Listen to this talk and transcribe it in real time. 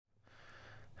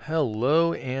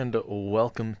Hello and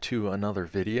welcome to another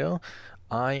video.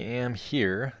 I am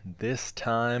here this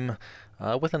time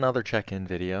with another check-in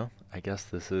video. I guess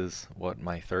this is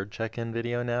my third check-in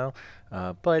video now,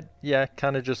 but yeah,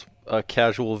 kind of just a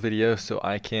casual video so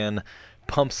I can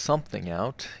pump something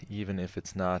out, even if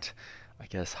it's not, I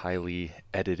guess, highly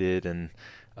edited and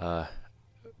a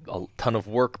ton of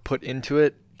work put into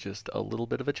it. Just a little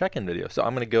bit of a check-in video. So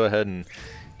I'm going to go ahead and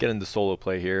get into solo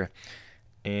play here,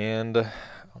 and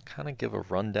I'll kind of give a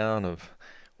rundown of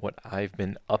what I've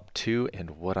been up to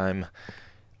and what I'm,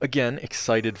 again,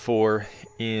 excited for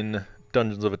in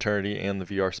Dungeons of Eternity and the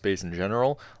VR space in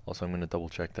general. Also, I'm going to double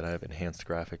check that I have enhanced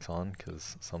graphics on,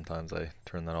 because sometimes I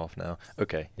turn that off now.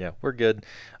 Okay, yeah, we're good.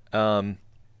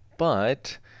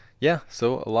 But yeah,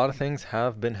 so a lot of things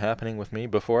have been happening with me.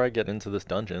 Before I get into this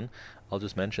dungeon, I'll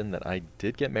just mention that I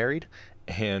did get married,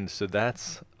 and so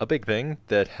that's a big thing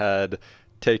that had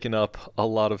taken up a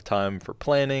lot of time for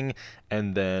planning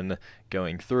and then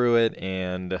going through it,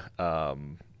 and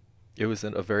it was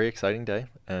a very exciting day,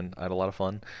 and I had a lot of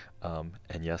fun. And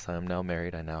yes, I am now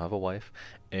married. I now have a wife,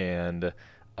 and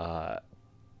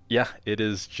yeah, it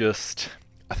is just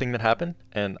a thing that happened,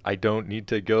 and I don't need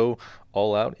to go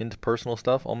all out into personal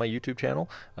stuff on my YouTube channel,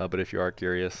 but if you are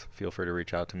curious, feel free to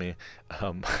reach out to me.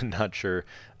 I'm not sure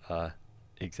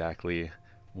exactly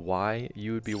why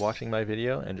you would be watching my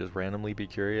video and just randomly be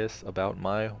curious about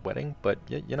my wedding, but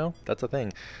you know, that's a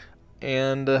thing.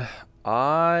 And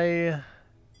I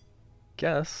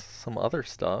guess some other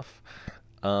stuff,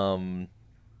 now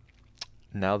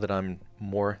that I'm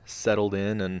more settled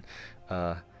in and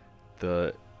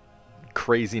the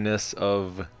craziness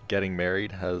of getting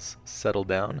married has settled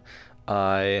down,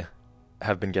 I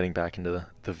have been getting back into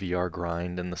the VR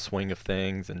grind and the swing of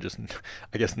things, and just,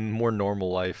 I guess, more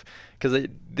normal life. Because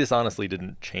this honestly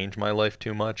didn't change my life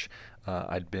too much.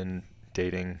 I'd been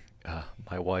dating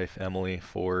my wife, Emily,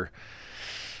 for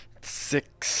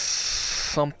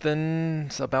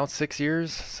about 6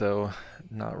 years, so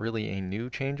not really a new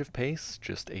change of pace,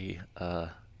 just a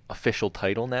official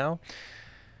title now.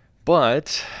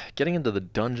 But getting into the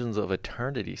Dungeons of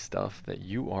Eternity stuff that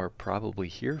you are probably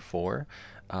here for,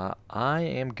 I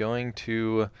am going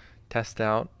to test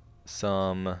out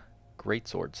some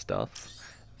greatsword stuff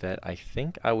that I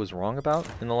think I was wrong about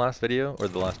in the last video, or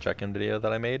the last check-in video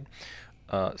that I made.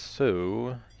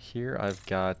 So here I've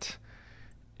got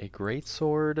a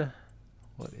greatsword.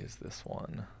 What is this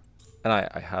one? And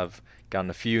I have gotten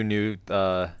a few new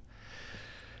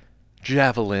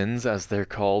javelins, as they're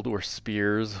called, or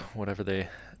spears, whatever they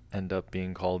end up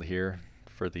being called here.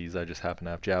 For these, I just happen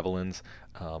to have javelins,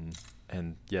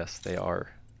 and yes, they are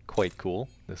quite cool.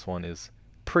 This one is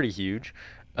pretty huge,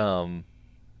 and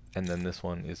then this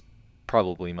one is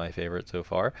probably my favorite so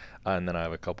far, and then I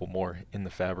have a couple more in the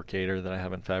fabricator that I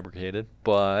haven't fabricated.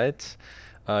 But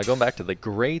going back to the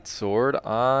greatsword,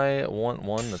 I want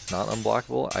one that's not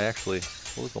unblockable.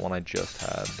 What was the one I just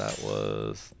had? That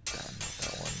was not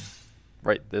that one.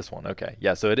 Right, this one. Okay,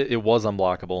 yeah, so it was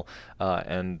unblockable,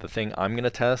 and the thing I'm going to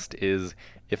test is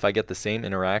if I get the same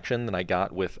interaction that I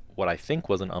got with what I think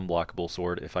was an unblockable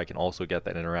sword, if I can also get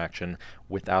that interaction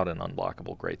without an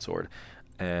unblockable greatsword.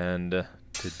 And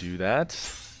to do that,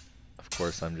 of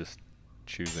course, I'm just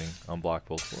choosing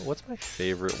unblockable. What's my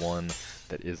favorite one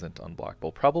that isn't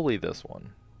unblockable? Probably this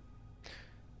one.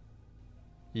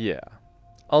 Yeah,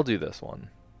 I'll do this one,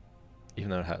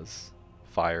 even though it has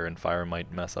fire, and fire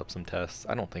might mess up some tests.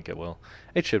 I don't think it will.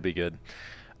 It should be good.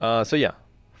 So yeah,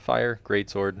 fire,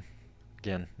 greatsword.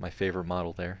 Again, my favorite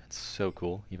model there. It's so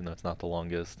cool, even though it's not the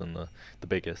longest and the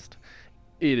biggest.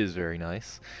 It is very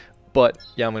nice. But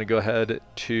yeah, I'm going to go ahead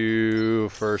to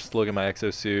first look at my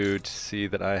exosuit, see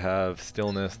that I have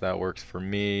stillness. That works for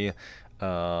me.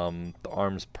 The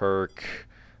arms perk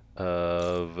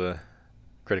of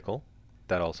critical.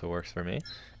 That also works for me.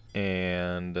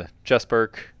 And chest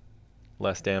perk,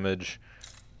 less damage.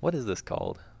 What is this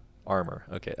called? Armor.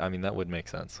 Okay, I mean, that would make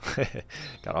sense.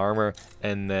 Got armor,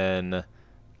 and then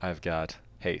I've got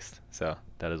haste, so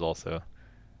that is also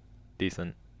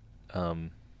decent.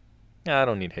 Yeah, I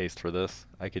don't need haste for this.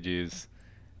 I could use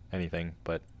anything,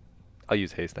 but I'll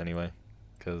use haste anyway,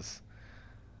 because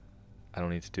I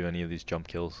don't need to do any of these jump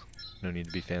kills. No need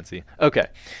to be fancy. Okay,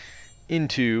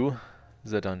 into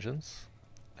the dungeons,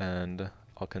 and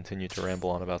I'll continue to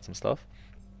ramble on about some stuff.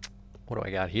 What do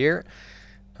I got here?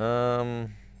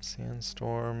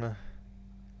 Sandstorm.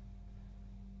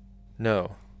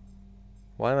 No.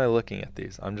 Why am I looking at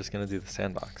these? I'm just going to do the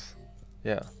sandbox.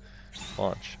 Yeah.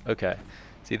 Launch. Okay.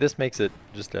 See, this makes it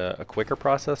just a quicker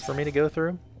process for me to go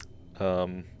through.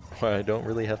 why I don't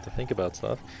really have to think about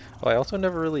stuff. Oh, I also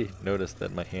never really noticed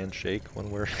that my hands shake when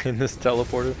we're in this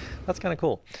teleporter. That's kind of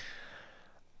cool.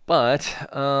 But,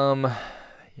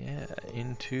 yeah,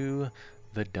 into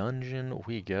the dungeon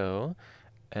we go.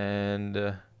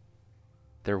 And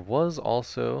there was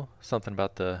also something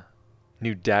about the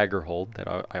new Dagger Hold that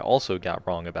I also got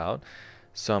wrong about.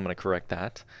 So I'm going to correct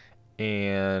that.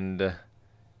 And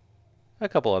a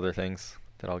couple other things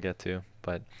that I'll get to.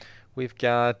 But we've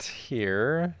got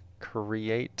here,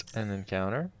 create an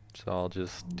encounter. So I'll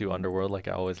just do Underworld like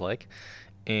I always like.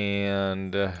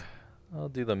 And I'll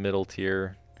do the middle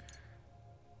tier.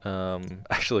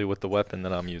 Actually, with the weapon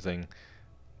that I'm using,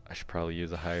 I should probably use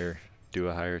do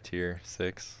a higher tier,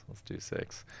 6. Let's do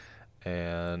 6.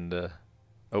 And,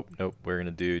 oh, nope, we're going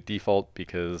to do default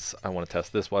because I want to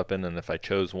test this weapon, and if I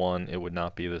chose one, it would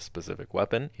not be this specific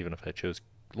weapon. Even if I chose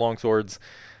longswords,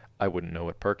 I wouldn't know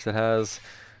what perks it has.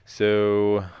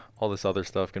 So all this other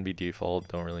stuff can be default,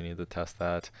 don't really need to test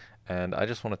that. And I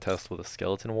just want to test with a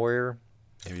skeleton warrior,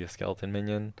 maybe a skeleton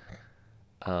minion.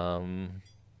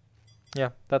 Yeah,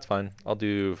 that's fine. I'll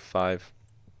do 5.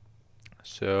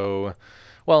 So,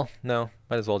 well, no,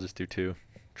 might as well just do 2.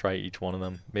 Try each one of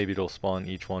them. Maybe it'll spawn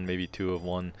each one, maybe 2 of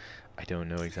one. I don't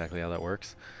know exactly how that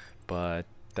works, but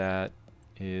that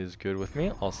is good with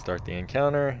me. I'll start the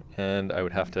encounter, and I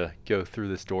would have to go through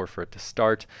this door for it to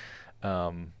start.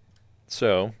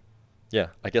 So, yeah,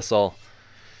 I guess I'll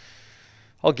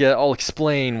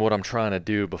explain what I'm trying to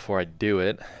do before I do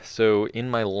it. So in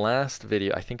my last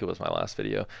video, I think it was my last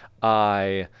video,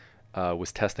 I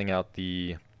was testing out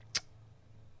the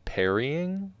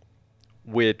parrying,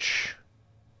 which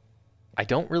I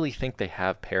don't really think they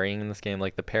have parrying in this game.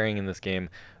 Like, the parrying in this game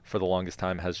for the longest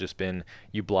time has just been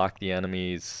you block the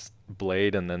enemy's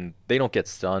blade and then they don't get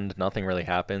stunned, nothing really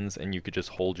happens, and you could just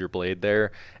hold your blade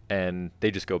there and they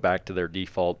just go back to their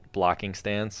default blocking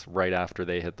stance right after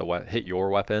they hit your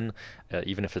weapon,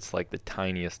 even if it's like the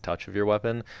tiniest touch of your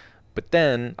weapon. But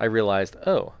then I realized,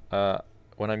 oh,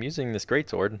 when I'm using this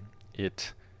greatsword,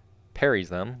 it parries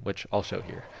them, which I'll show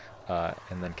here,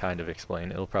 and then kind of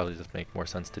explain. It'll probably just make more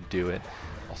sense to do it.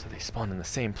 Also, they spawn in the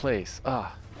same place.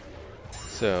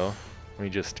 So let me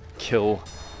just kill.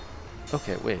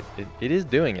 Okay, wait, it is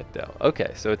doing it though.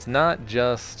 Okay, so it's not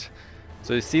just,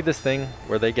 so you see this thing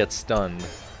where they get stunned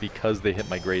because they hit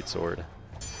my greatsword.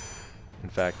 In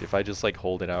fact, if I just like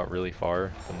hold it out really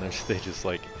far, then they just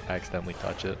like accidentally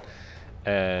touch it.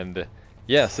 And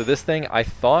yeah, so this thing I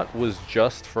thought was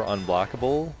just for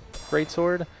unblockable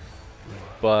greatsword,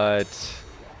 but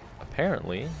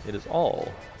apparently it is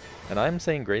all. And I'm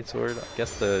saying greatsword, I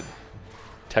guess the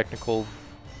technical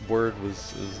word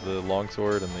is the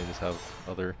longsword, and they just have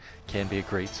other, can be a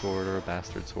great sword or a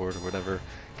bastard sword or whatever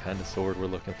kind of sword we're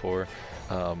looking for.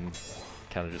 Kind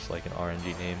of just like an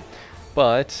RNG name.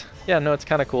 But yeah, no, it's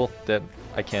kind of cool that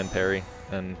I can parry,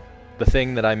 and the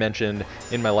thing that I mentioned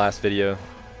in my last video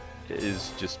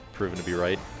is just proven to be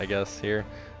right, I guess, here.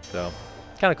 So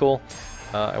kind of cool.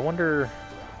 I wonder,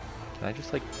 can I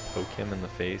just like poke him in the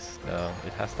face? No,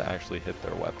 it has to actually hit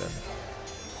their weapon.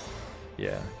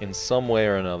 Yeah, in some way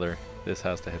or another, this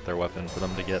has to hit their weapon for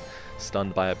them to get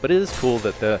stunned by it. But it is cool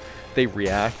that they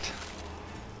react.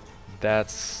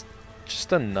 That's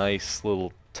just a nice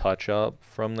little touch-up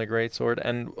from the greatsword.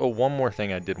 And one more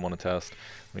thing I did want to test.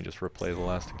 Let me just replay the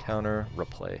last encounter.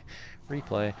 Replay.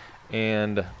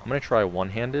 And I'm going to try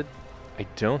one-handed. I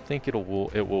don't think it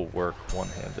will work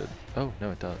one-handed. Oh,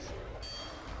 no, it does.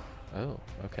 Oh,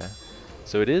 okay.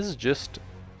 So it is just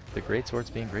the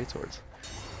greatswords being greatswords.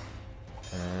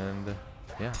 And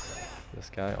yeah,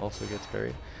 this guy also gets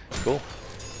parried. Cool.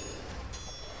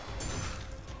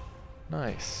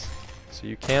 Nice. So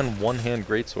you can one-hand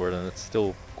greatsword and it's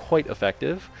still quite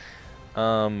effective.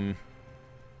 The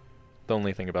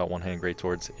only thing about one-hand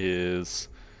greatswords is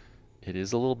it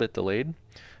is a little bit delayed.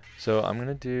 So I'm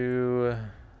gonna do,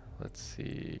 let's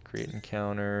see, create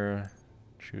encounter,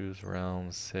 choose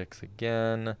realm 6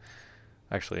 again.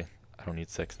 Actually, I don't need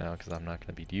 6 now because I'm not going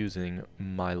to be using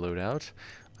my loadout.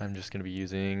 I'm just going to be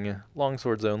using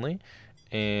longswords only.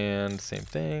 And same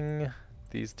thing,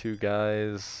 these 2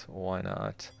 guys, why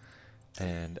not?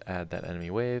 And add that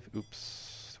enemy wave.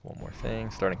 Oops, one more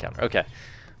thing. Start encounter. Okay,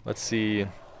 let's see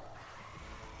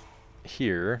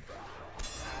here.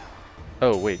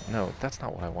 Oh, wait, no, that's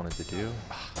not what I wanted to do.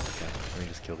 Okay, let me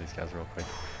just kill these guys real quick.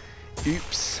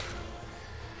 Oops.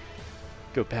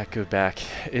 Go back.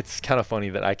 It's kind of funny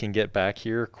that I can get back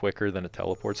here quicker than it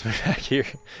teleports me back here.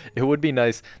 It would be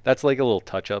nice. That's like a little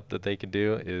touch-up that they could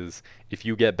do, is if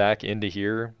you get back into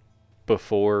here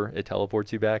before it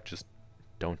teleports you back, just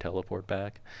don't teleport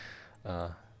back.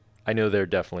 I know they're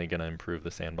definitely going to improve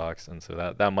the sandbox, and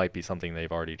so that might be something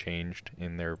they've already changed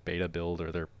in their beta build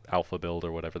or their alpha build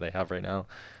or whatever they have right now.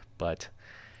 But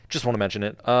just want to mention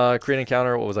it. Create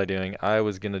encounter, what was I doing? I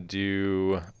was going to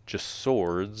do just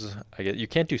swords. You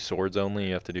can't do swords only,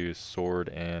 you have to do sword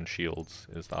and shields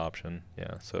is the option.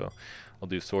 Yeah, so I'll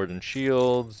do sword and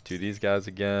shields, do these guys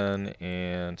again,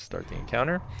 and start the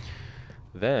encounter.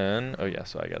 Then, oh yeah,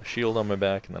 so I got a shield on my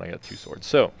back, and then I got 2 swords.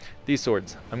 So, these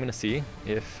swords, I'm going to see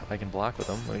if I can block with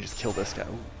them. Let me just kill this guy.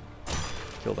 Ooh.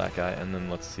 Kill that guy, and then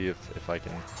let's see if I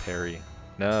can parry.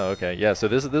 No, okay, yeah, so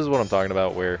this is what I'm talking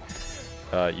about, where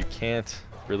you can't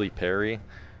really parry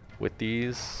with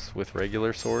these, with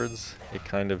regular swords. It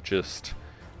kind of just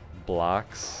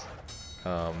blocks.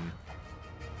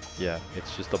 Yeah,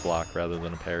 it's just a block rather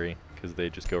than a parry, because they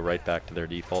just go right back to their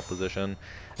default position.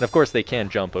 And of course they can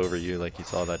jump over you, like you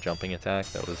saw that jumping attack.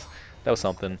 That was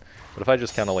something. But if I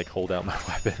just kind of like hold out my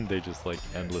weapon, they just like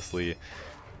endlessly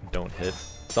don't hit.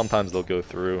 Sometimes they'll go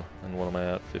through, and what am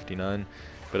I at? 59.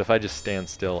 But if I just stand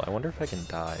still, I wonder if I can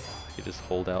die. I could just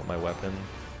hold out my weapon.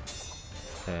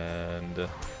 And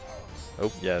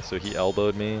oh yeah, so he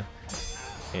elbowed me.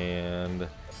 And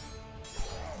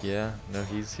yeah, no,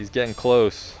 he's getting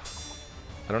close.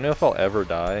 I don't know if I'll ever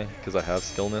die, because I have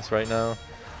stillness right now.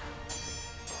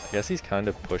 I guess he's kind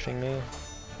of pushing me,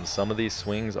 and some of these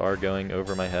swings are going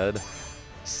over my head.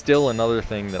 Still another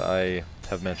thing that I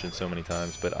have mentioned so many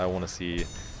times, but I want to see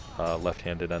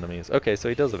left-handed enemies. Okay, so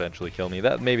he does eventually kill me.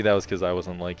 Maybe that was because I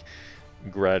wasn't like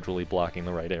gradually blocking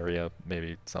the right area.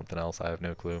 Maybe something else, I have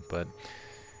no clue. But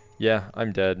yeah,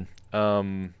 I'm dead.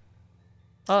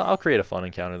 I'll create a fun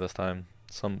encounter this time.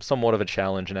 Somewhat of a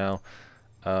challenge now.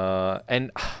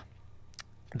 And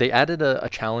they added a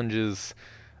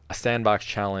sandbox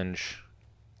challenge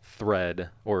thread,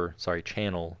 or sorry,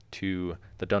 channel to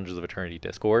the Dungeons of Eternity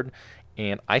Discord,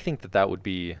 and I think that would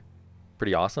be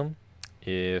pretty awesome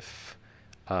if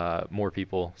more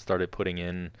people started putting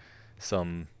in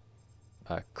some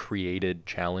created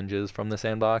challenges from the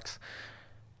sandbox.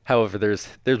 However, there's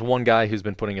one guy who's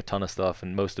been putting a ton of stuff,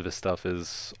 and most of his stuff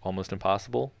is almost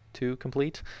impossible to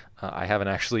complete. I haven't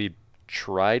actually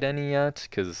tried any yet,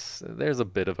 because there's a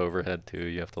bit of overhead too.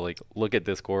 You have to like look at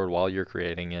Discord while you're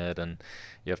creating it, and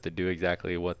you have to do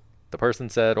exactly what the person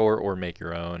said, or make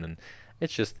your own, and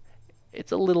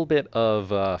it's a little bit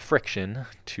of friction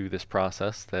to this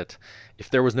process that if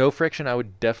there was no friction, I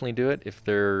would definitely do it.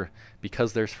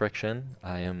 Because there's friction,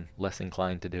 I am less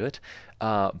inclined to do it.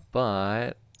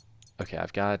 But okay,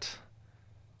 I've got,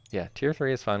 yeah, tier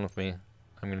 3 is fine with me.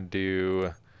 I'm gonna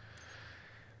do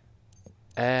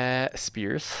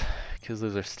spears, because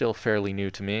those are still fairly new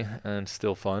to me and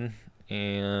still fun.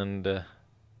 And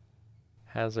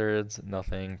hazards,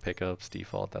 nothing. Pickups,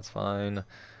 default, that's fine.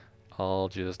 I'll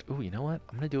just, ooh, you know what?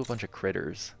 I'm gonna do a bunch of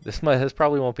critters. This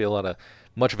probably won't be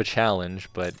much of a challenge,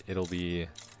 but it'll be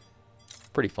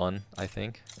pretty fun, I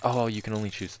think. Oh, you can only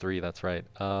choose 3, that's right.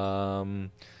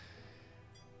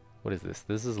 What is this?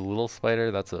 This is a little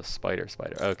spider, that's a spider.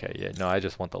 Okay, yeah, no, I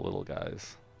just want the little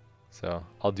guys. So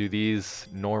I'll do these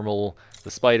normal,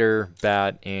 the spider,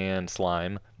 bat, and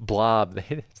slime. Blob,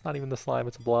 it's not even the slime,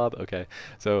 it's a blob. Okay,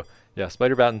 so yeah,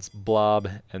 spider, bat, and blob,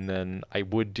 and then I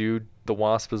would do the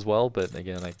wasp as well, but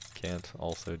again, I can't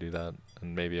also do that.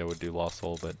 And maybe I would do lost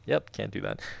soul, but yep, can't do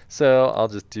that. So I'll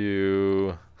just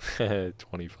do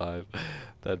 25.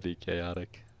 That'd be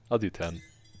chaotic. I'll do 10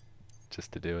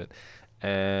 just to do it.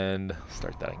 And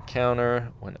start that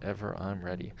encounter whenever I'm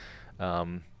ready.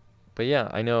 But yeah,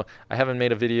 I know I haven't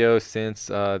made a video since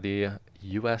the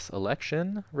US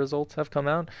election results have come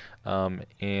out,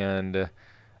 and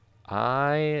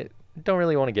I don't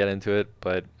really want to get into it,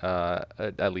 but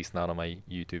at least not on my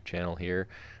YouTube channel here.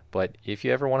 But if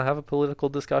you ever want to have a political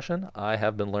discussion, I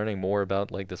have been learning more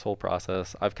about like this whole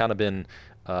process. I've kind of been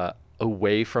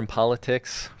away from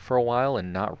politics for a while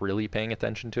and not really paying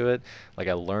attention to it. Like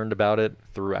I learned about it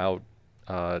throughout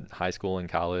high school and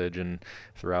college, and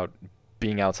throughout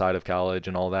being outside of college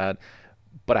and all that,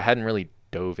 but I hadn't really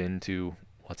dove into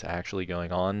what's actually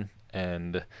going on,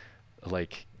 and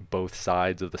like both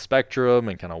sides of the spectrum,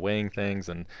 and kind of weighing things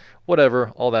and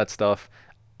whatever, all that stuff.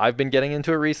 I've been getting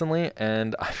into it recently,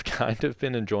 and I've kind of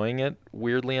been enjoying it,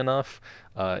 weirdly enough.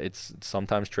 It's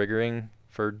sometimes triggering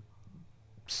for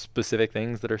specific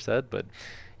things that are said, but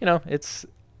you know, it's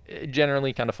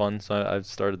generally kind of fun, so I've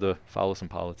started to follow some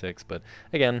politics. But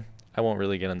again, I won't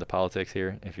really get into politics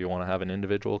here. If you want to have an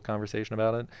individual conversation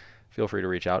about it, feel free to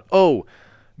reach out. Oh,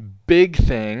 big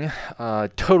thing,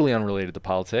 totally unrelated to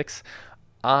politics.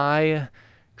 I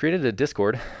created a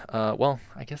Discord. Well,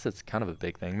 I guess it's kind of a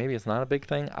big thing. Maybe it's not a big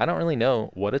thing. I don't really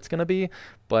know what it's going to be,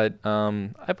 but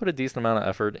I put a decent amount of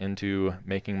effort into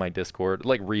making my Discord,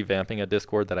 like revamping a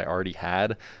Discord that I already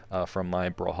had from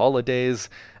my Brawlhalla days.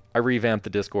 I revamped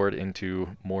the Discord into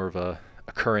more of a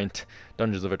current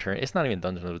Dungeons of Eternity. It's not even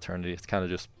Dungeons of Eternity. It's kind of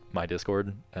just my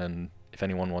Discord, and if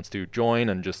anyone wants to join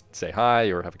and just say hi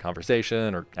or have a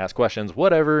conversation or ask questions,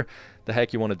 whatever the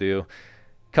heck you want to do,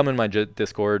 come in my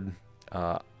Discord.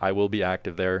 I will be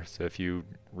active there, so if you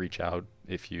reach out,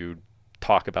 if you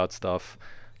talk about stuff,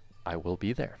 I will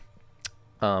be there.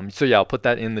 So yeah, I'll put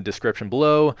that in the description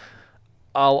below.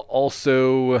 I'll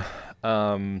also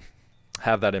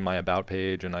have that in my about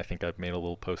page, and I think I've made a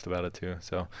little post about it too.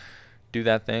 So do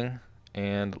that thing,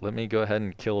 and let me go ahead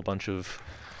and kill a bunch of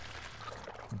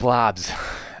blobs.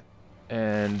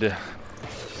 And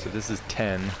so this is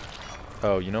 10.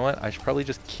 Oh, you know what? I should probably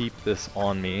just keep this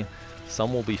on me.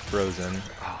 Some will be frozen.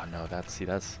 Oh no, that's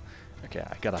okay.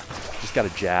 I just gotta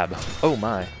jab. Oh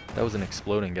my, that was an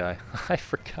exploding guy. I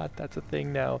forgot that's a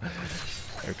thing now.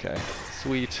 Okay,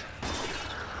 sweet.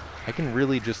 I can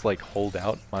really just like hold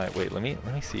out my, wait, let me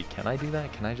see. Can I do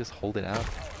that? Can I just hold it out?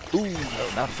 Ooh, no,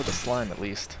 not for the slime at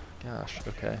least. Gosh,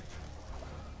 okay.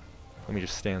 Let me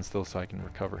just stand still so I can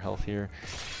recover health here.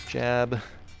 Jab.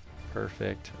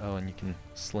 Perfect. Oh, and you can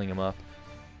sling them up.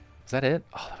 Is that it?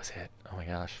 Oh, that was it. Oh my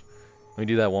gosh. Let me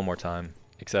do that one more time.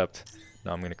 Except,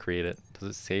 no, I'm going to create it. Does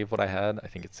it save what I had? I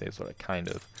think it saves what I kind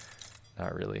of.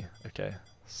 Not really. Okay.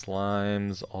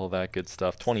 Slimes, all that good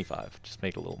stuff. 25. Just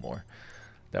make a little more.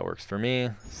 That works for me.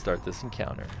 Start this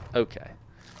encounter. Okay.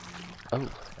 Oh, and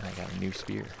I got a new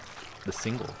spear. The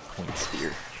single point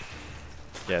spear.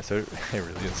 Yeah, so it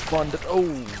really is fun to,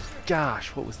 oh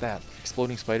gosh, what was that?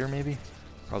 Exploding spider maybe?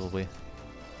 Probably.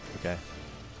 Okay.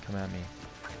 Come at me.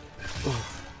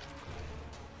 Oh.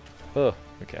 Oh,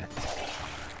 okay.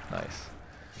 Nice.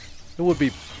 It would be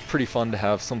pretty fun to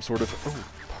have some sort of, oh,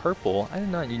 purple. I did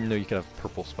not even know you could have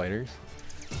purple spiders.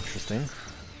 Interesting.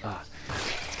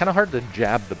 It's kind of hard to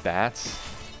jab the bats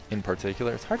in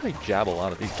particular. It's hard to jab a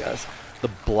lot of these guys. The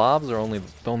blobs are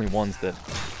the only ones that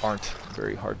aren't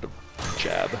very hard to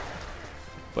jab.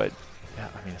 But yeah,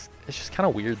 I mean, it's just kind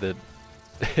of weird that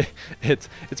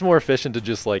it's more efficient to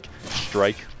just like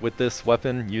strike with this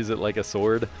weapon, use it like a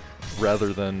sword,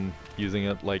 rather than using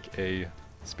it like a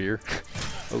spear.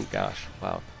 Oh gosh,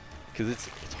 wow. Because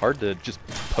it's hard to just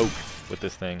poke with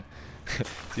this thing.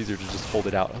 It's easier to just hold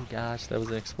it out. Oh gosh, that was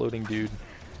an exploding dude.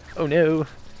 Oh no.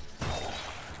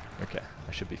 Okay,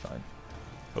 I should be fine.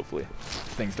 Hopefully.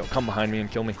 Things don't come behind me and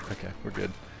kill me. Okay, we're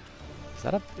good. Is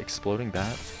that an exploding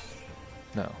bat?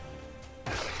 No.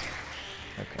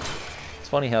 Okay. It's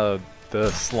funny how the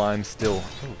slime still...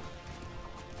 Oh,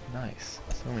 nice.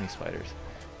 So many spiders.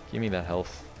 Give me that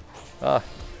health. Ah,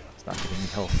 it's not giving me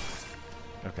health.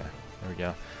 Okay, there we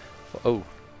go. Oh.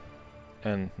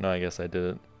 And, no, I guess I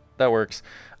did it. That works.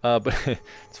 But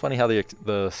it's funny how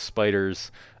the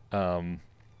spiders... No,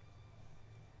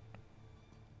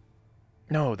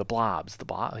 the blobs. The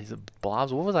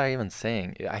blobs. What was I even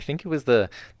saying? I think it was the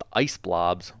ice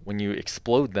blobs. When you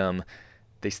explode them,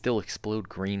 they still explode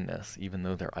greenness, even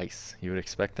though they're ice. You would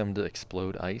expect them to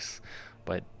explode ice,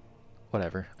 but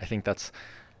whatever. I think that's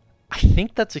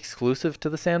exclusive to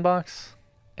the sandbox,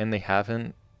 and they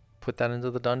haven't put that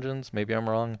into the dungeons. Maybe I'm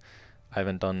wrong. I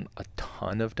haven't done a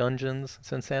ton of dungeons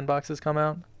since Sandbox has come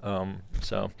out.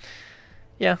 So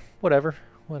yeah, whatever.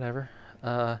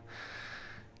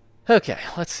 Okay,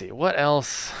 let's see. What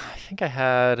else? I think I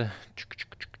had...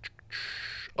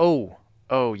 Oh,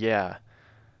 yeah.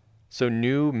 So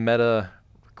new meta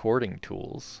recording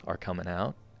tools are coming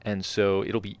out. And so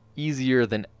it'll be easier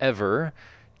than ever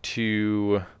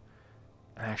to...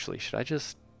 Actually, should I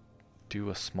just do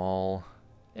a small...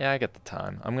 Yeah, I got the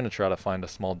time. I'm going to try to find a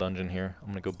small dungeon here. I'm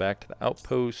going to go back to the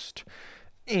outpost.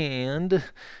 And...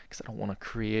 Because I don't want to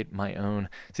create my own...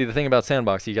 See, the thing about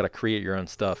Sandbox, you got to create your own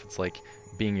stuff. It's like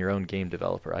being your own game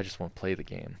developer. I just want to play the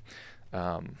game.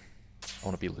 I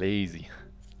want to be lazy.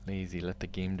 Let the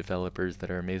game developers that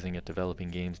are amazing at developing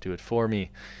games do it for me.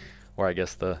 Or I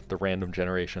guess the random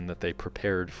generation that they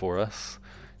prepared for us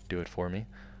do it for me.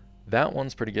 That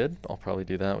one's pretty good. I'll probably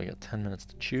do that. We got 10 minutes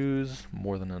to choose.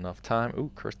 More than enough time. Ooh,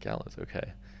 Cursed Gallows.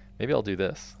 Okay. Maybe I'll do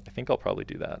this. I think I'll probably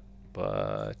do that.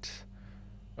 But...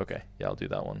 Okay. Yeah, I'll do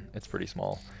that one. It's pretty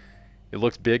small. It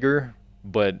looks bigger,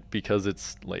 but because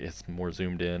it's more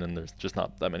zoomed in and there's just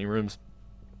not that many rooms,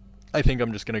 I think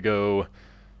I'm just going to go...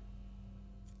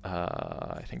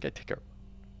 I think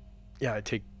I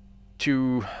take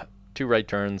two right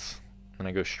turns, and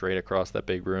I go straight across that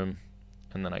big room,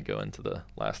 and then I go into the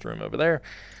last room over there.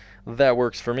 That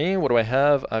works for me. What do I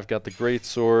have? I've got the great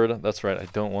sword. That's right, I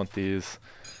don't want these.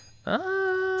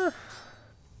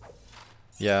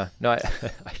 Yeah, no, I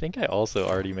think I also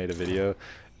already made a video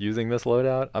using this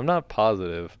loadout. I'm not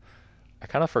positive. I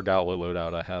kind of forgot what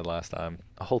loadout I had last time,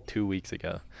 a whole 2 weeks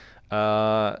ago.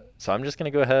 So I'm just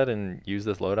going to go ahead and use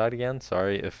this loadout again.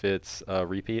 Sorry if it's a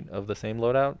repeat of the same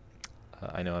loadout.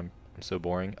 I know I'm so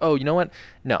boring. Oh, you know what?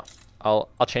 No, I'll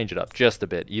change it up just a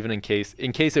bit, even in case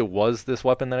it was this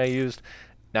weapon that I used.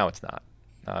 Now it's not.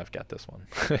 Now I've got this one.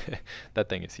 That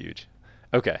thing is huge.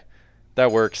 Okay,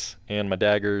 that works. And my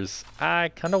daggers, I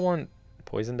kind of want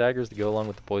poison daggers to go along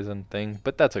with the poison thing,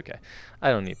 but that's okay. I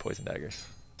don't need poison daggers.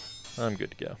 I'm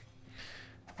good to go.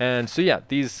 And so yeah,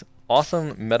 these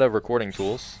awesome meta recording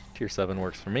tools. Tier 7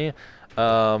 works for me.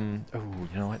 Oh,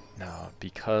 you know what? No,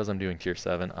 because I'm doing tier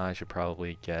 7, I should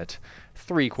probably get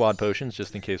 3 quad potions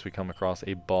just in case we come across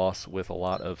a boss with a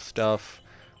lot of stuff.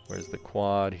 Where's the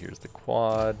quad? Here's the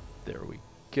quad. There we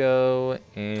go.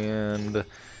 And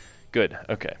good.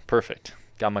 Okay, perfect.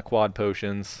 Got my quad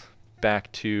potions.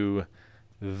 Back to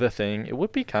the thing. It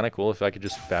would be kind of cool if I could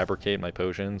just fabricate my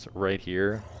potions right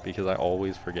here, because I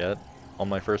always forget on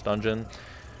my first dungeon.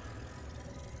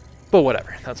 But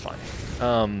whatever, that's fine.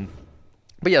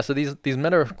 But yeah, so these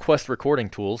meta quest recording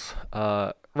tools,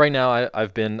 right now I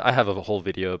have a whole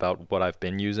video about what I've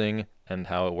been using and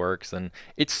how it works, and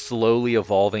it's slowly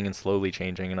evolving and slowly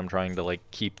changing, and I'm trying to like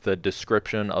keep the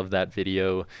description of that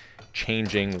video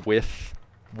changing with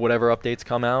whatever updates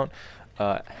come out.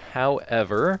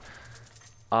 However,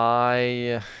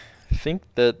 I think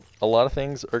that a lot of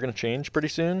things are going to change pretty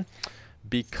soon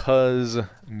because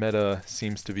meta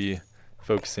seems to be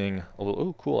focusing a little.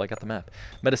 Oh, cool! I got the map.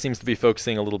 Meta seems to be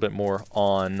focusing a little bit more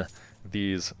on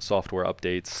these software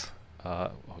updates.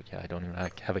 Oh yeah, I don't even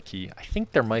have a key. I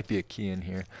think there might be a key in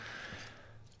here.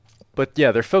 But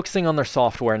yeah, they're focusing on their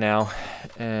software now,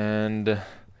 and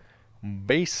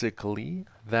basically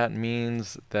that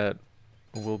means that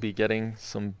we'll be getting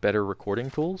some better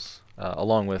recording tools,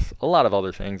 along with a lot of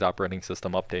other things, operating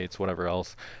system updates, whatever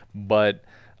else. But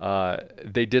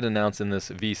they did announce in this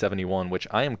V71, which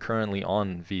I am currently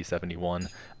on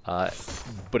V71,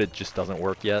 but it just doesn't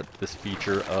work yet, this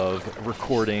feature of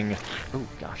recording. Oh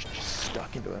gosh, just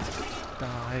stuck into it.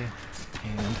 Die.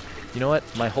 And you know what?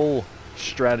 My whole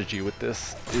strategy with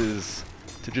this is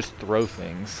to just throw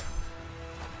things.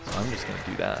 So I'm just going to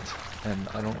do that. And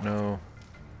I don't know.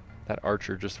 That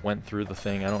archer just went through the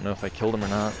thing. I don't know if I killed him or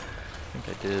not. I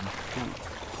think I did. Ooh.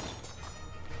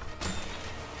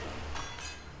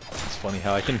 It's funny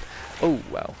how I can... Oh,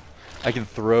 wow. I can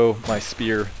throw my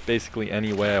spear basically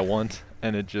any way I want,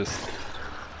 and it just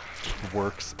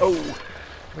works. Oh!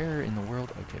 Where in the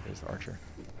world? Okay, there's the archer.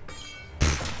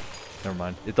 Never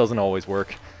mind. It doesn't always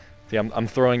work. See, I'm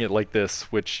throwing it like this,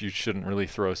 which you shouldn't really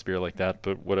throw a spear like that,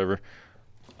 but whatever.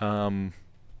 I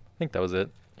think that was it.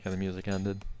 Yeah, the music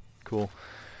ended. Cool.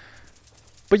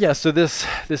 But yeah, so this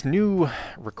new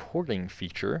recording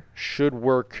feature should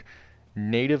work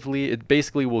natively. It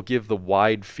basically will give the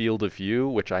wide field of view,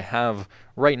 which I have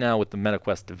right now with the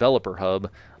MetaQuest Developer Hub.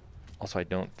 Also, I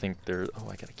don't think there... Oh,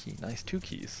 I got a key. Nice, 2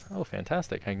 keys. Oh,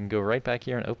 fantastic. I can go right back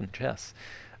here and open the chest.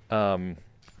 Man,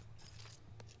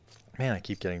 I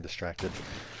keep getting distracted.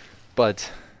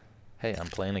 But, hey, I'm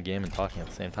playing a game and talking at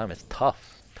the same time. It's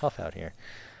tough. Tough out here.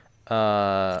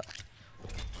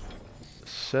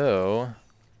 So,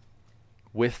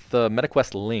 with the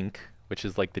MetaQuest Link, which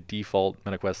is like the default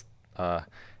MetaQuest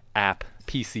app,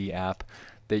 PC app,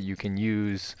 that you can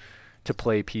use to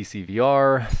play PC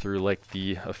VR through like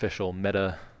the official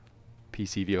Meta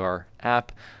PC VR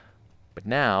app. But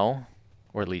now,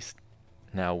 or at least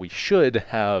now, we should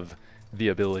have the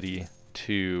ability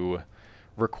to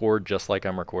record just like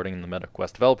I'm recording in the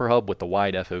MetaQuest Developer Hub with the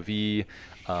wide FOV,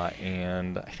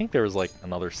 and I think there was like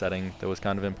another setting that was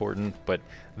kind of important, but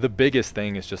the biggest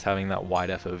thing is just having that wide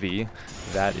FOV.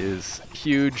 That is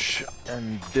huge,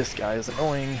 and this guy is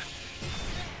annoying.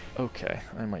 Okay,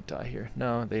 I might die here.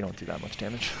 No, they don't do that much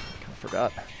damage. I kind of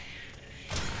forgot.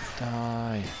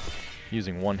 Die.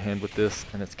 Using one hand with this,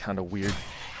 and it's kind of weird.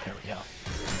 There we go.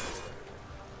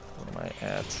 What am I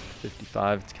at?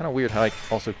 55. It's kind of weird how I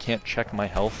also can't check my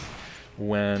health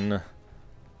when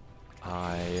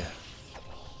I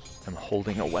am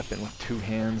holding a weapon with 2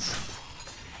 hands.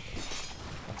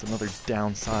 That's another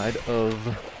downside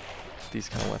of these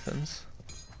kind of weapons.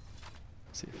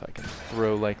 Let's see if I can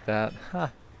throw like that.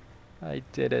 Ha! I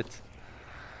did it.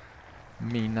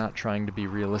 Me not trying to be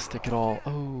realistic at all.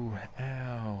 Oh,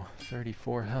 ow.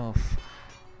 34 health.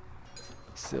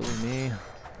 Silly me.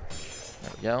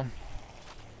 There we go.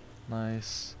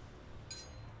 Nice.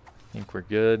 Think we're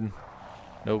good.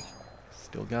 Nope.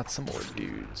 Still got some more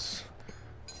dudes.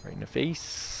 Right in the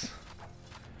face.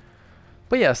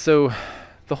 But yeah, so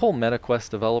the whole MetaQuest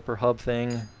Developer Hub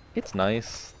thing, it's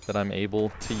nice that I'm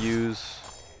able to use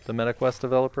the MetaQuest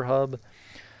Developer Hub,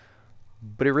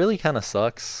 but it really kind of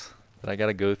sucks that I got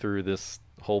to go through this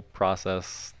whole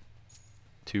process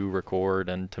to record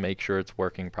and to make sure it's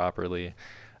working properly.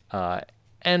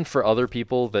 And for other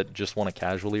people that just want to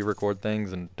casually record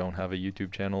things and don't have a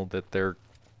YouTube channel that they're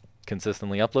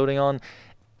consistently uploading on,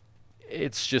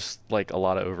 it's just like a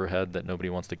lot of overhead that nobody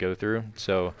wants to go through.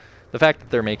 So the fact that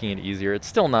they're making it easier, it's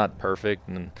still not perfect,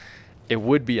 and it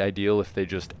would be ideal if they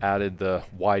just added the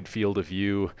wide field of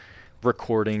view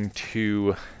recording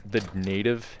to the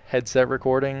native headset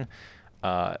recording.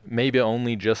 Maybe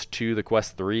only just to the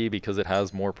Quest 3 because it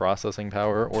has more processing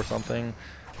power or something.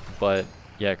 But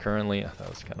yeah, currently, that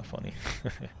was kind of funny.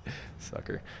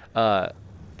 Sucker. But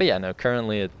yeah, no,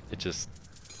 currently it just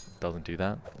doesn't do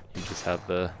that. You just have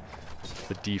the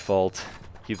default,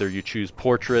 either you choose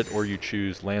portrait or you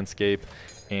choose landscape,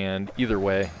 and either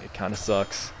way it kind of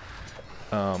sucks.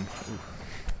 Ow.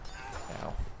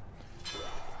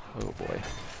 Oh boy.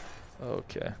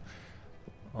 Okay,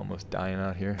 almost dying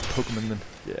out here. Poke him in the...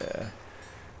 yeah,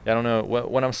 I don't know,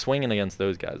 when I'm swinging against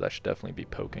those guys I should definitely be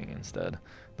poking instead.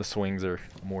 The swings are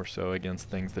more so against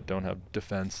things that don't have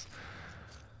defense.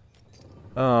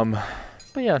 But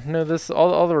yeah, no,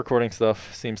 all the recording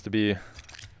stuff seems to be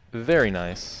very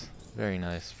nice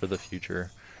for the future,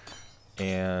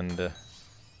 and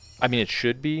I mean it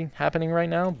should be happening right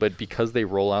now, but because they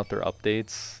roll out their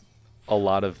updates, a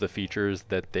lot of the features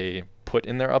that they put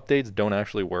in their updates don't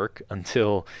actually work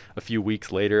until a few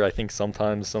weeks later. I think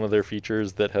sometimes some of their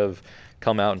features that have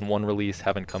come out in one release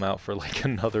haven't come out for like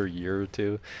another year or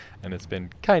two, and it's been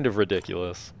kind of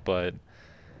ridiculous, but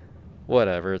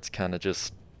whatever, it's kind of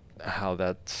just how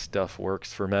that stuff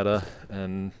works for Meta,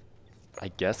 and I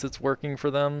guess it's working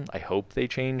for them. I hope they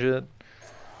change it,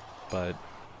 but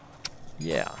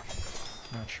yeah,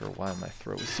 not sure why my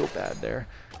throw was so bad there.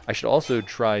 I should also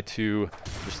try to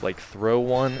just like throw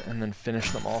one and then finish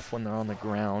them off when they're on the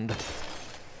ground.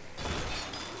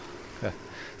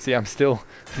 See, I'm still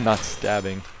not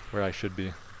stabbing where I should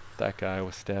be. That guy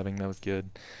was stabbing, that was good.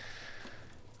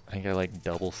 I think I like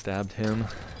double stabbed him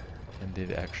and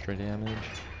did extra damage.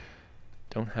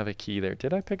 Don't have a key there.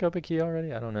 Did I pick up a key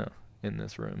already? I don't know. In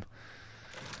this room.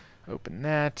 Open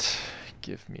that.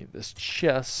 Give me this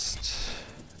chest.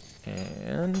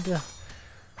 And...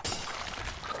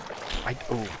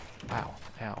 oh, wow.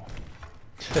 Ow.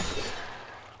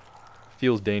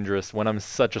 Feels dangerous when I'm in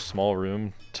such a small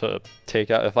room to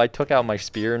take out. If I took out my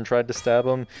spear and tried to stab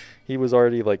him, he was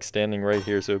already like standing right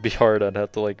here, so it'd be hard. I'd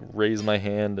have to like raise my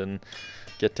hand and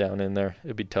get down in there.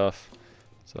 It'd be tough.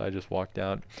 So I just walked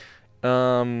out.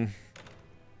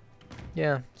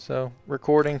 Yeah, so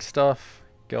recording stuff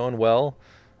going well.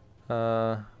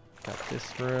 Got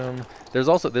this room. There's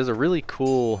a really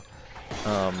cool,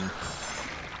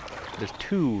 there's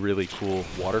two really cool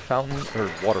water fountain or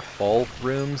waterfall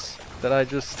rooms that I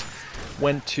just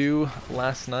went to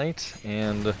last night,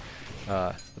 and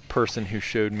the person who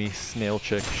showed me, Snail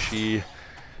Chick, she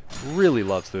really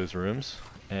loves those rooms,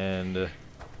 and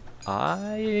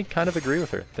I kind of agree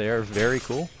with her. They are very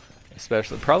cool.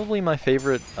 Especially, probably my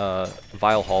favorite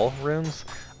Vile Hall rooms.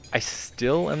 I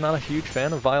still am not a huge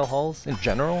fan of Vile Halls in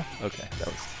general. Okay, that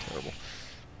was terrible.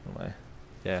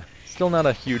 Yeah, still not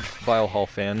a huge Vile Hall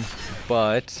fan,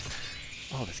 but...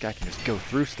 oh, this guy can just go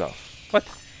through stuff. What?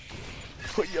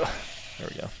 There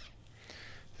we go.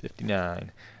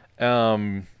 59.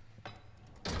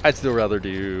 I'd still rather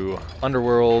do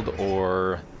Underworld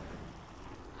or...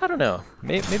 I don't know.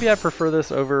 Maybe I prefer this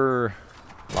over...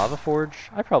 Lava Forge?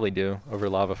 I probably do over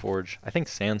Lava Forge. I think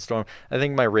Sandstorm. I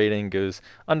think my rating goes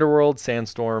Underworld,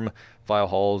 Sandstorm, Vile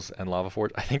Halls, and Lava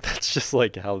Forge. I think that's just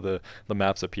like how the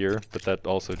maps appear, but that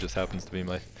also just happens to be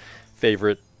my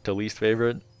favorite to least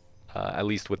favorite, at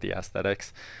least with the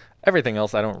aesthetics. Everything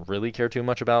else I don't really care too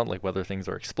much about, like whether things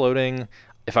are exploding.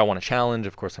 If I want a challenge,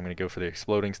 of course I'm going to go for the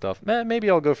exploding stuff. Maybe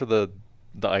I'll go for the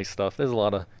ice stuff. There's a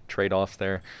lot of trade-offs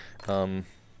there.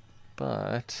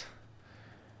 But...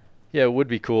 yeah, it would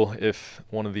be cool if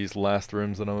one of these last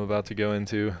rooms that I'm about to go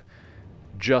into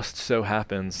just so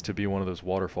happens to be one of those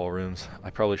waterfall rooms. I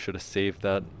probably should have saved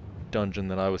that dungeon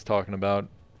that I was talking about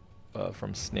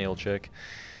from Snail Chick,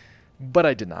 but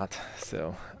I did not,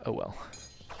 so oh well.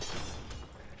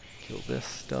 Kill this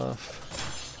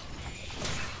stuff.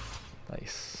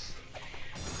 Nice.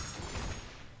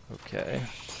 Okay.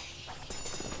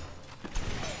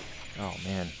 Oh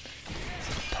man.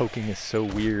 Poking is so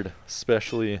weird,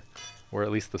 especially, or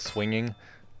at least the swinging.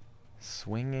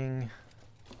 Swinging.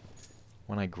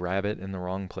 when I grab it in the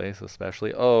wrong place,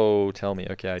 especially. Oh, tell me.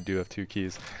 Okay, I do have 2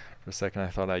 keys. For a second, I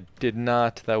thought I did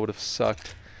not. That would have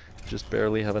sucked. Just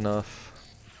barely have enough.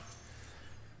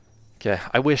 Okay,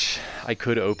 I wish I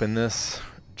could open this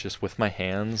just with my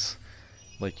hands,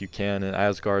 like you can in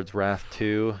Asgard's Wrath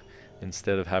 2,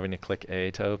 instead of having to click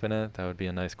A to open it. That would be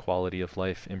a nice quality of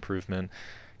life improvement.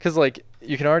 Because, like,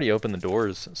 you can already open the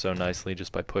doors so nicely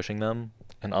just by pushing them,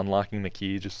 and unlocking the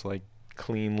key just, like,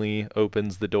 cleanly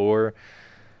opens the door.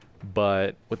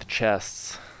 But with the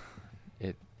chests,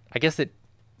 I guess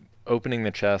opening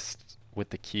the chest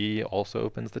with the key also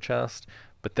opens the chest,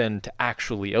 but then to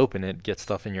actually open it, get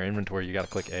stuff in your inventory, you gotta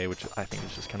click A, which I think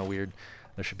is just kind of weird.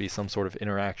 There should be some sort of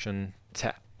interaction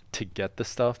to get the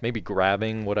stuff. Maybe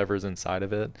grabbing whatever's inside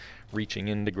of it, reaching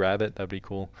in to grab it, that'd be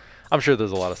cool. I'm sure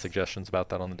there's a lot of suggestions about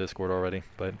that on the Discord already,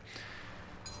 but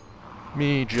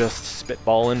me just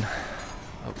spitballing.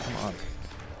 Oh, come on.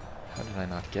 How did I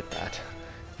not get that?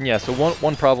 Yeah, so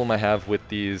one problem I have with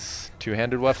these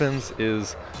two-handed weapons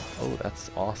is, oh,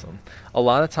 that's awesome. A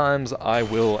lot of times I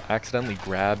will accidentally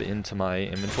grab into my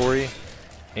inventory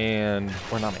and,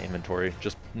 or not my inventory,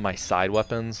 just my side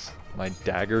weapons, my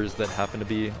daggers that happen to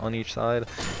be on each side,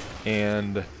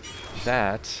 and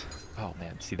that, oh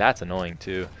man, see, that's annoying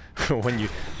too.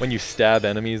 when you stab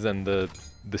enemies and the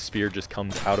spear just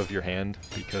comes out of your hand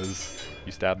because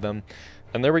you stabbed them.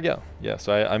 And there we go. Yeah,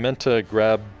 so I meant to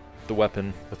grab the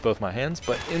weapon with both my hands,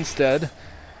 but instead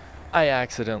I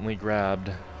accidentally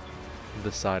grabbed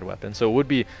the side weapon. So it would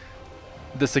be,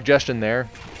 the suggestion there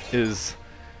is,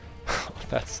 oh,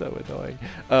 that's so annoying.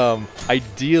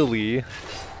 Ideally,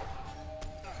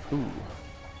 ooh,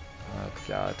 I've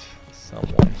got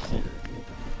someone here.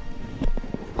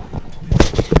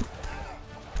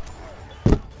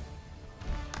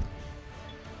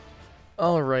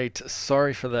 Alright,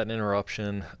 sorry for that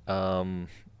interruption.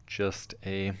 Just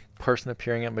a person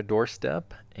appearing at my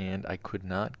doorstep, and I could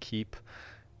not keep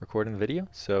recording the video.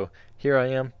 So here I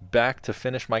am, back to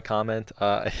finish my comment.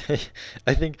 I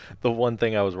think the one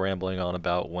thing I was rambling on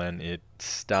about when it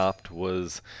stopped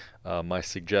was my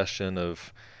suggestion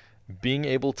of being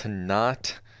able to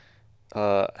not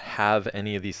have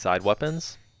any of these side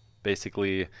weapons.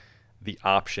 Basically, the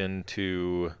option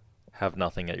to have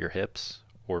nothing at your hips,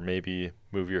 or maybe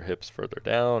move your hips further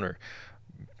down, or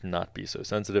not be so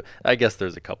sensitive. I guess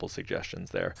there's a couple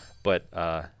suggestions there, but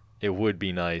it would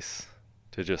be nice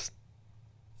to just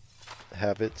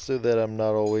have it so that I'm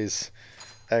not always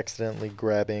accidentally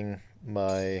grabbing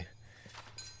my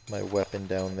weapon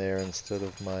down there instead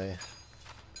of my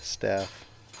staff.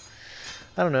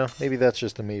 I don't know, maybe that's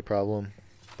just a me problem,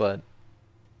 but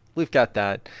we've got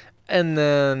that. And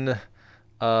then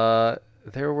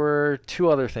there were 2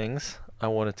 other things I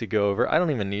wanted to go over. I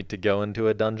don't even need to go into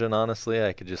a dungeon, honestly.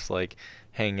 I could just like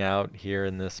hang out here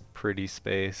in this pretty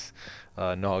space.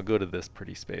 No, I'll go to this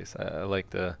pretty space. I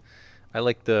like the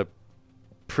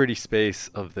pretty space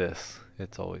of this.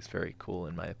 It's always very cool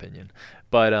in my opinion.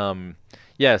 But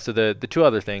yeah, so the 2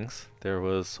 other things. There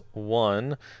was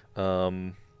one,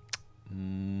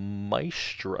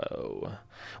 Maestro.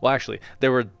 Well, actually,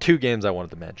 there were 2 games I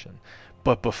wanted to mention.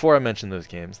 But before I mention those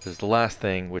games, there's the last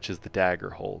thing, which is the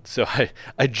Dagger Hold. So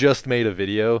I just made a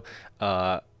video,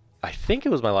 I think it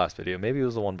was my last video, maybe it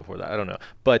was the one before that, I don't know,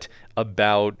 but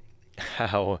about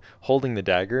how holding the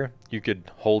dagger, you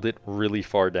could hold it really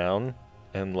far down,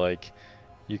 and like,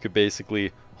 you could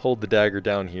basically hold the dagger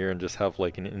down here and just have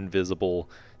like an invisible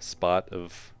spot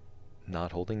of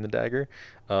not holding the dagger.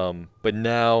 But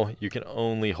now you can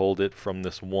only hold it from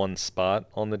this one spot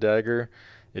on the dagger.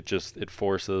 It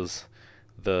forces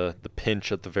the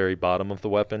pinch at the very bottom of the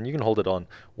weapon. You can hold it on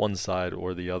one side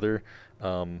or the other,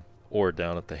 or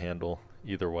down at the handle,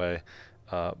 either way.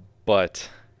 But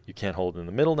you can't hold it in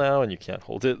the middle now, and you can't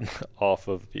hold it off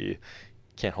of the,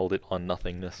 can't hold it on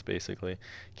nothingness, basically.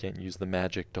 Can't use the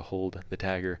magic to hold the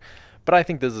dagger. But I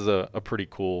think this is a pretty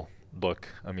cool look.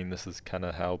 I mean, this is kind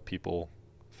of how people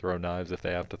throw knives if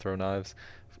they have to throw knives,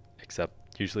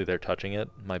 except usually they're touching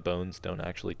it. My bones don't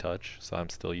actually touch, so I'm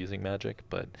still using magic,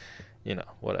 but you know,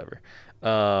 whatever.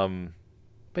 But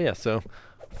yeah, so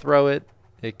throw it,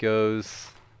 it goes,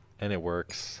 and it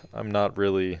works. I'm not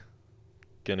really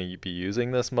gonna be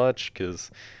using this much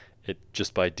because it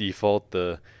just by default,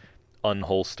 the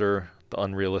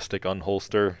unrealistic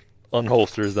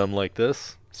unholsters them like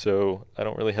this. So I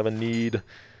don't really have a need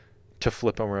to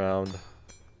flip them around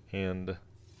and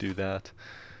do that.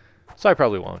 So I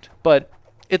probably won't, but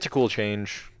it's a cool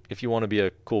change. If you want to be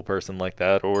a cool person like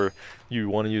that, or you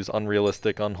want to use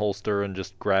unrealistic unholster and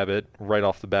just grab it right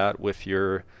off the bat with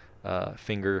your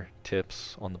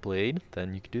fingertips on the blade,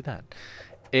 then you can do that.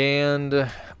 And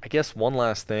I guess one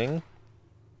last thing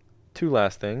two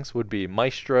last things would be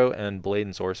Maestro and Blade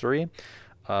and Sorcery.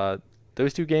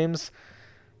 Those two games,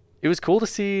 it was cool to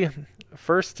see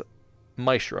first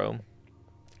Maestro.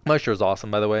 Maestro is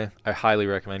awesome, by the way. I highly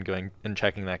recommend going and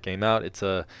checking that game out. It's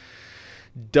a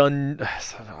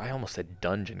I almost said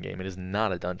dungeon game. It is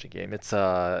not a dungeon game. It's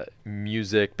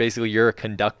music. Basically, you're a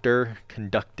conductor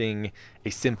conducting a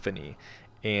symphony,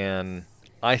 and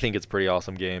I think it's a pretty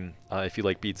awesome game. If you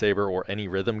like Beat Saber or any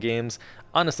rhythm games,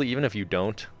 honestly, even if you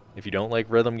don't like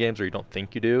rhythm games or you don't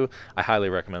think you do, I highly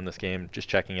recommend this game. Just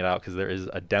checking it out because there is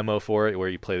a demo for it where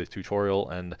you play the tutorial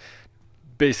and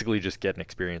basically just get an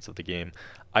experience of the game.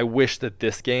 I wish that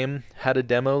this game had a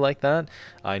demo like that.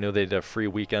 I know they did a free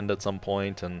weekend at some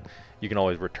point and you can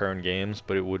always return games,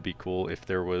 but it would be cool if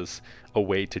there was a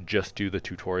way to just do the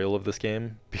tutorial of this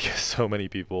game because so many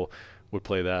people would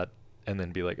play that and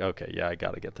then be like, okay, yeah, I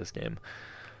gotta get this game.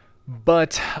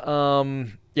 But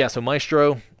yeah, so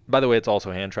Maestro, by the way, it's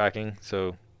also hand tracking,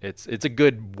 so it's a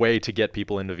good way to get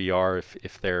people into VR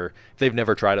if they've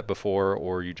never tried it before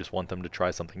or you just want them to try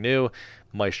something new.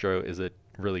 Maestro is a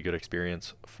really good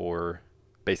experience for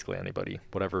basically anybody,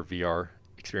 whatever VR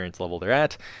experience level they're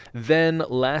at. Then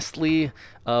lastly,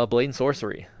 Blade and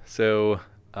Sorcery. So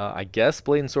I guess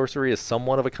Blade and Sorcery is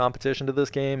somewhat of a competition to this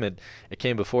game. It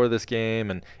came before this game,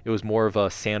 and it was more of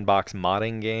a sandbox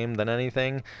modding game than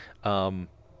anything.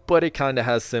 But it kind of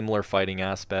has similar fighting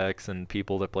aspects, and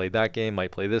people that played that game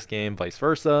might play this game, vice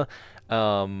versa.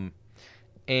 And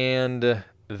the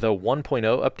 1.0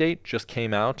 update just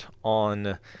came out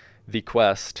on the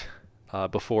Quest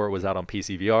before it was out on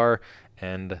PC VR,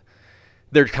 and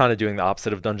they're kind of doing the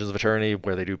opposite of Dungeons of Eternity,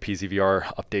 where they do PC VR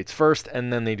updates first,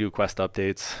 and then they do Quest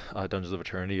updates. Dungeons of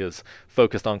Eternity is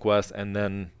focused on Quest, and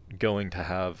then going to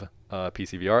have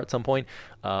PC VR at some point.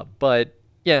 But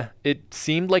yeah, it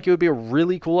seemed like it would be a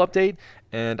really cool update,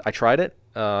 and I tried it.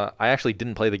 I actually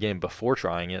didn't play the game before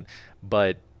trying it,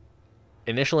 but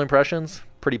initial impressions,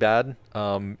 pretty bad.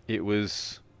 It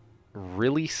was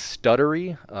really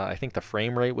stuttery. I think the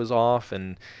frame rate was off,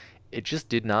 and it just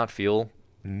did not feel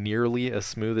nearly as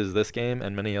smooth as this game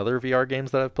and many other VR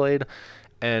games that I've played.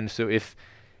 And so if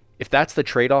that's the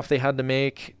trade-off they had to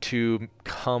make to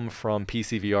come from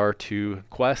PC VR to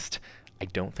Quest, I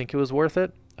don't think it was worth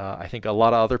it. I think a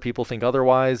lot of other people think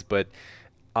otherwise, but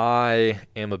I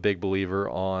am a big believer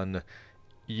on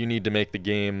you need to make the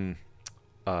game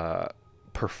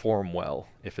perform well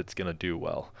if it's going to do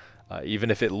well.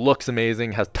 Even if it looks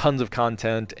amazing, has tons of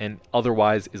content, and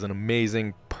otherwise is an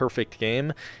amazing, perfect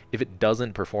game, if it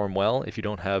doesn't perform well, if you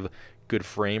don't have good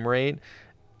frame rate,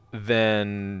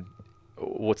 then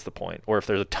what's the point? Or if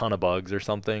there's a ton of bugs or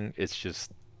something, it's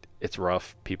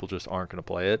rough. People just aren't going to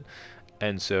play it.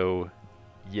 And so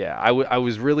yeah, I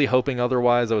was really hoping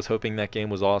otherwise. I was hoping that game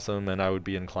was awesome and I would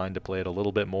be inclined to play it a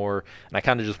little bit more. And I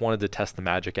kind of just wanted to test the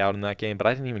magic out in that game, but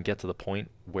I didn't even get to the point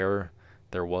where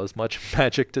there was much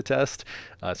magic to test.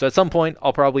 So at some point,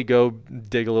 I'll probably go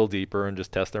dig a little deeper and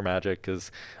just test their magic,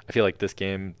 because I feel like this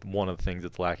game, one of the things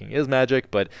it's lacking is magic.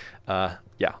 But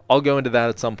yeah, I'll go into that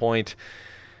at some point.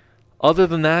 Other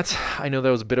than that, I know that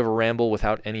was a bit of a ramble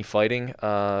without any fighting,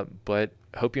 but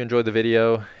hope you enjoyed the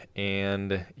video.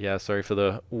 And yeah, sorry for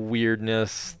the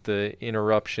weirdness, the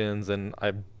interruptions, and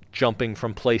I'm jumping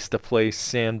from place to place,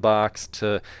 sandbox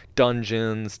to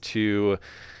dungeons to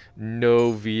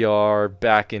no VR,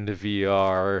 back into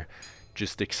VR,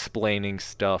 just explaining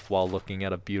stuff while looking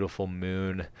at a beautiful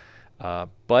moon.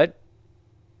 But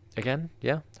again,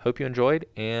 yeah, hope you enjoyed,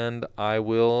 and I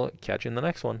will catch you in the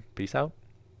next one. Peace out.